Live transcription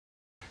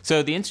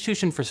So the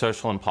Institution for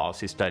Social and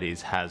Policy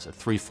Studies has a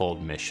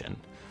threefold mission.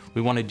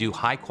 We want to do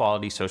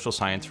high-quality social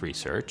science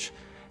research,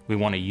 we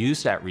want to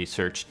use that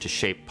research to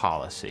shape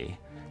policy,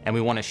 and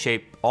we want to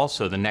shape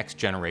also the next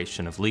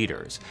generation of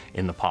leaders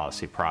in the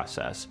policy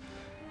process.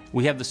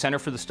 We have the Center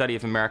for the Study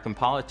of American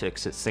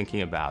Politics that's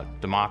thinking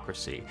about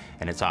democracy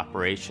and its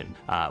operation.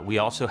 We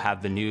also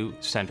have the new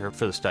Center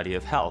for the Study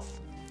of Health.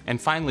 And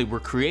finally, we're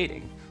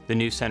creating the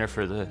new Center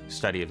for the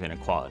Study of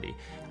Inequality.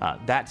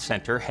 That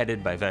center,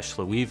 headed by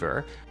Veshla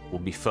Weaver, will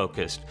be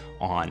focused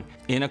on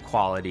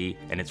inequality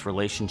and its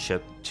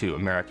relationship to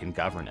American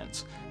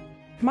governance.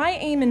 My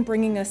aim in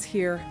bringing us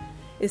here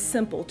is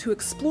simple: to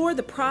explore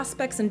the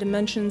prospects and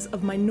dimensions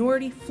of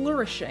minority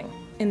flourishing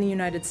in the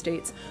United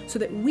States so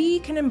that we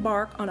can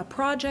embark on a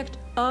project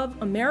of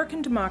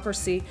American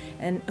democracy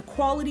and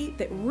equality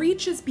that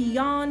reaches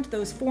beyond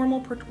those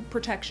formal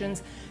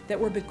protections that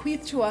were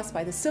bequeathed to us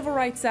by the Civil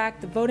Rights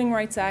Act, the Voting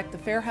Rights Act, the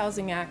Fair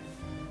Housing Act,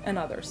 and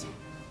others.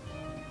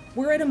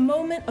 We're at a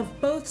moment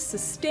of both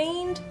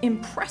sustained,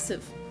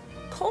 impressive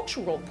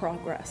cultural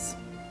progress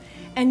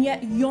and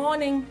yet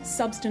yawning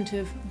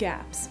substantive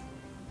gaps.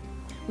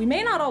 We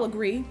may not all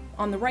agree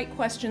on the right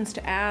questions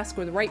to ask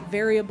or the right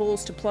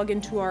variables to plug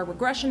into our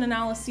regression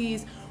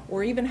analyses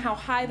or even how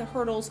high the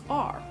hurdles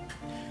are,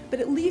 but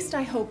at least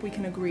I hope we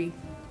can agree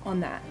on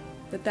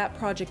that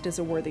project is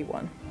a worthy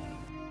one.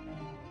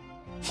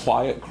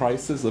 Quiet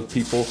crisis of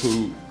people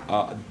who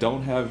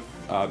don't have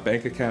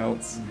bank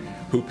accounts,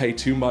 who pay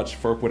too much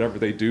for whatever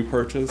they do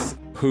purchase,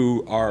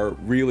 who are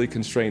really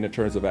constrained in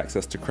terms of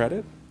access to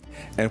credit,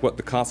 and what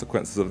the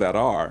consequences of that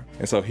are.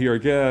 And so here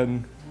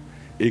again,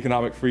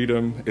 economic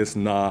freedom is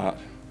not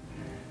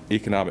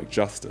economic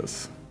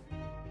justice.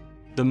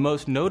 The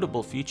most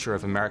notable feature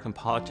of American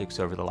politics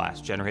over the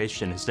last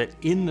generation is that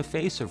in the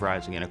face of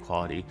rising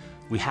inequality,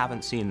 we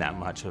haven't seen that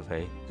much of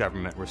a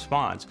government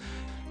response.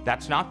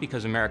 That's not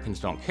because Americans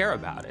don't care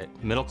about it.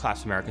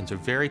 Middle-class Americans are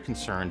very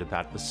concerned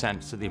about the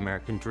sense that the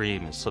American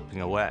dream is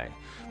slipping away,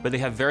 but they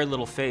have very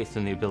little faith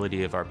in the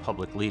ability of our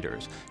public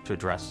leaders to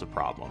address the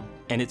problem.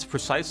 And it's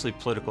precisely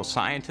political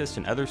scientists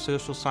and other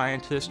social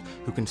scientists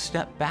who can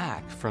step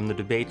back from the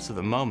debates of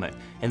the moment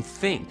and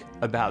think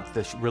about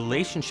the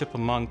relationship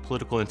among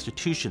political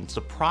institutions,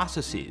 the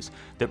processes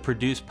that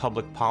produce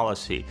public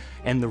policy,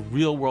 and the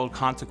real-world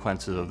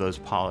consequences of those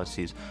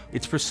policies.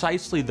 It's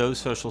precisely those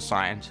social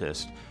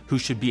scientists who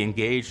should be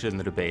engaged in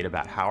the debate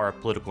about how our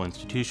political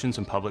institutions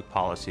and public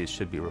policies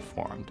should be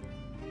reformed.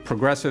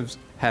 Progressives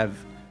have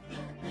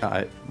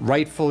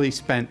rightfully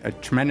spent a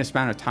tremendous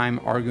amount of time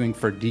arguing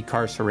for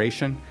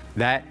decarceration.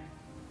 That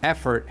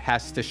effort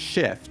has to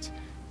shift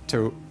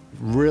to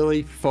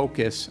really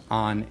focus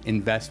on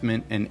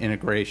investment and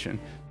integration.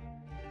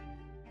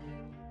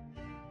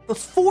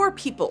 Before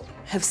people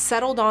have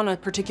settled on a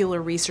particular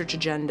research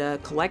agenda,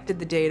 collected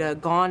the data,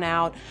 gone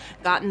out,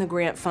 gotten the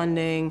grant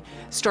funding,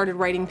 started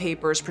writing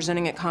papers,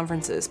 presenting at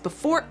conferences,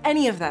 before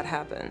any of that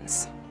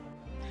happens,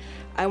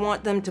 I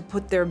want them to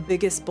put their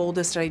biggest,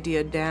 boldest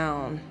idea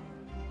down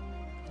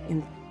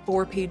in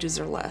 4 pages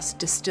or less,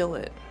 distill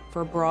it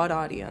for a broad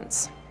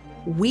audience.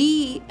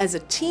 We, as a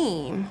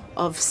team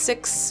of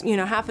 6,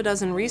 half a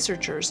dozen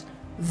researchers,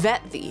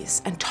 vet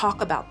these and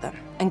talk about them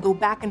and go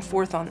back and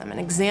forth on them and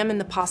examine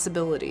the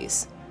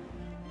possibilities.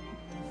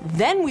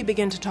 Then we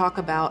begin to talk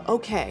about,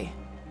 okay,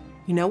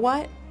 you know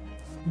what?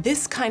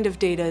 This kind of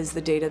data is the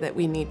data that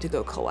we need to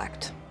go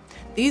collect.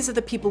 These are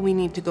the people we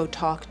need to go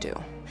talk to.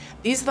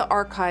 These are the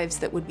archives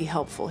that would be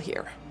helpful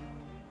here.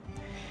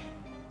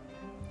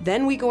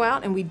 Then we go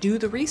out and we do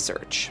the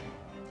research.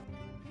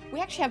 We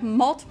actually have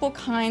multiple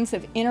kinds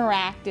of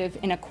interactive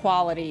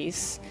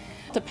inequalities.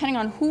 Depending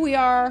on who we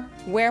are,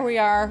 where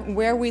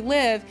we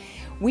live,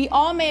 we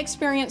all may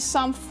experience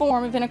some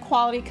form of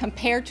inequality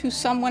compared to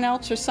someone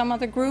else or some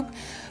other group,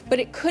 but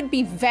it could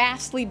be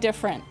vastly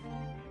different.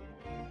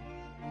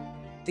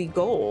 The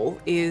goal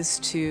is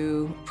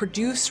to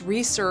produce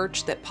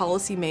research that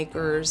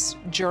policymakers,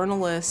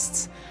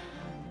 journalists,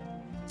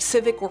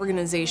 civic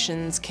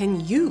organizations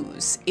can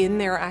use in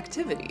their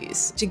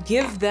activities to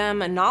give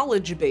them a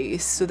knowledge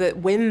base so that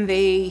when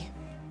they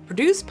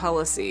produce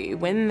policy,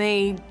 when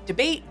they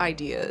debate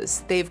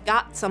ideas, they've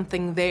got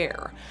something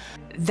there.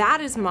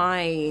 That is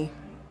my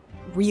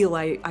real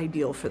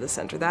ideal for the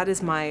center. That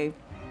is my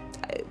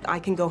I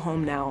can go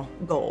home now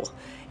goal,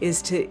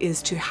 is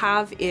to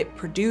have it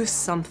produce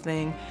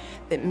something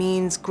that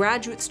means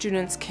graduate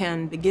students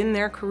can begin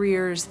their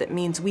careers, that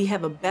means we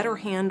have a better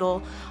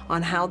handle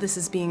on how this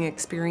is being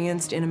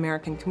experienced in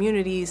American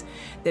communities,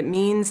 that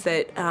means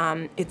that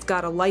it's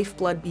got a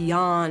lifeblood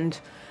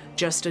beyond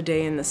just a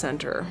day in the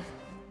center.